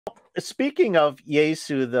Speaking of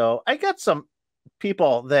Yaesu, though, I got some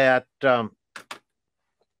people that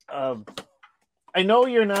I know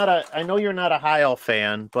you're not a Heil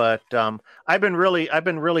fan, but I've been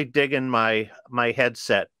really digging my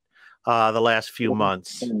headset the last few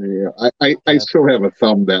months. Yeah, I still have a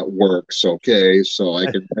thumb that works, okay, so I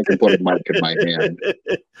can put a mic in my hand.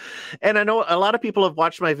 And I know a lot of people have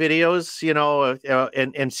watched my videos, you know,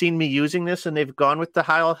 and seen me using this, and they've gone with the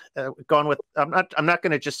Heil, gone with I'm not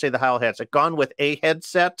going to just say the Heil headset, gone with a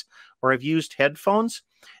headset, or have used headphones,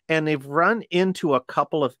 and they've run into a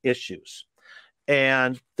couple of issues.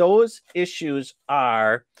 And those issues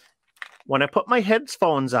are, when I put my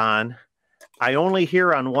headphones on, I only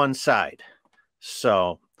hear on one side.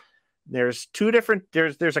 So there's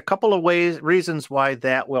there's a couple of reasons why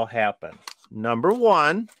that will happen. Number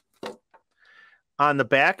one, on the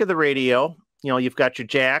back of the radio, you know, you've got your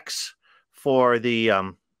jacks for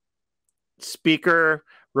the speaker,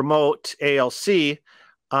 remote ALC,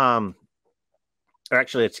 or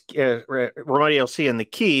actually it's remote ALC and the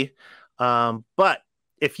key. But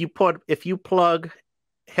if you plug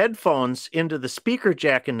headphones into the speaker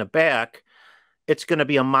jack in the back, it's going to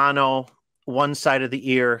be a mono, one side of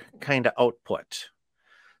the ear kind of output.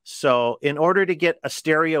 So in order to get a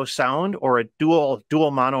stereo sound or a dual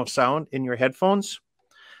mono sound in your headphones,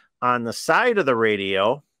 on the side of the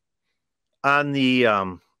radio, on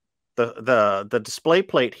the display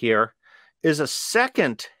plate here, is a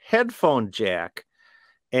second headphone jack,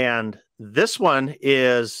 and this one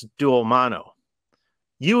is dual mono,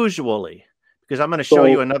 usually, because I'm going to show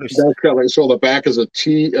you another. So the back is a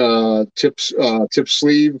tip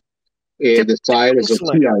sleeve, and the side is a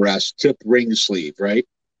TRS, tip ring sleeve, right?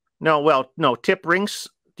 No, tip rings.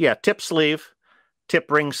 Yeah, tip sleeve, tip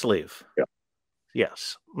ring sleeve. Yeah.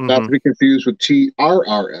 Yes. Not to be confused with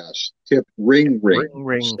TRRS, tip ring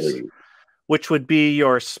sleeve, which would be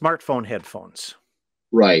your smartphone headphones.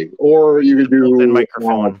 Right, or you could do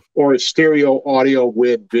microphone, or stereo audio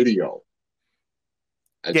with video.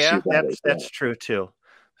 Yeah, that's true too.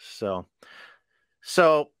 So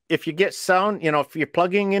if you get sound, you know, if you're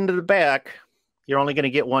plugging into the back, you're only going to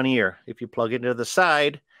get one ear. If you plug into the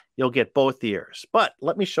side, you'll get both ears. But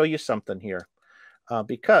let me show you something here,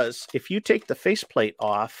 because if you take the faceplate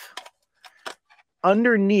off,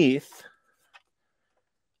 underneath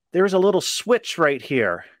there's a little switch right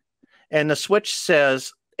here, and the switch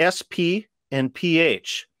says SP and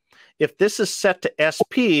PH. If this is set to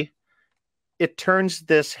SP, it turns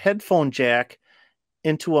this headphone jack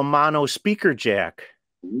into a mono speaker jack.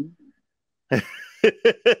 If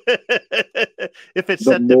it's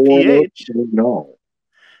set to PH, no.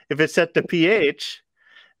 If it's set to PH,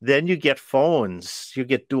 then you get phones. You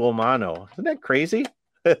get dual mono. Isn't that crazy?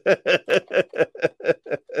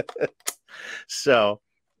 So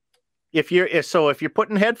if you're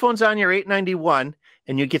putting headphones on your 891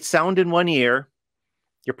 and you get sound in one ear,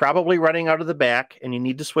 you're probably running out of the back and you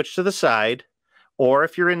need to switch to the side. Or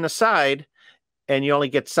if you're in the side and you only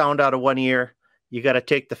get sound out of one ear, you got to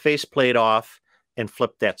take the faceplate off and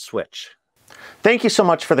flip that switch. Thank you so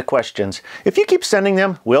much for the questions. If you keep sending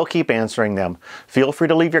them, we'll keep answering them. Feel free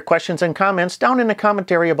to leave your questions and comments down in the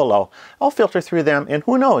comment area below. I'll filter through them, and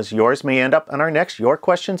who knows, yours may end up on our next Your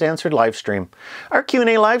Questions Answered live stream. Our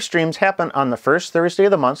Q&A live streams happen on the first Thursday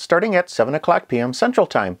of the month, starting at 7:00 p.m. Central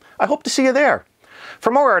Time. I hope to see you there.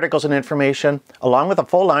 For more articles and information, along with a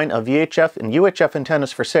full line of VHF and UHF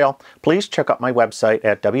antennas for sale, please check out my website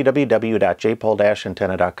at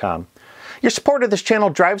www.jpol-antenna.com. Your support of this channel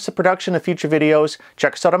drives the production of future videos.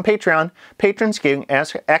 Check us out on Patreon. Patrons gain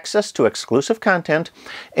access to exclusive content,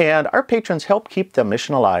 and our patrons help keep the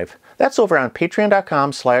mission alive. That's over on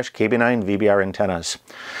patreon.com/KB9VBR Antennas.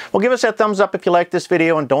 Well, give us that thumbs up if you like this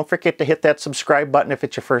video, and don't forget to hit that subscribe button if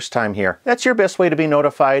it's your first time here. That's your best way to be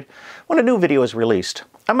notified when a new video is released.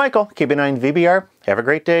 I'm Michael, KB9VBR. Have a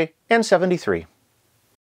great day, and 73.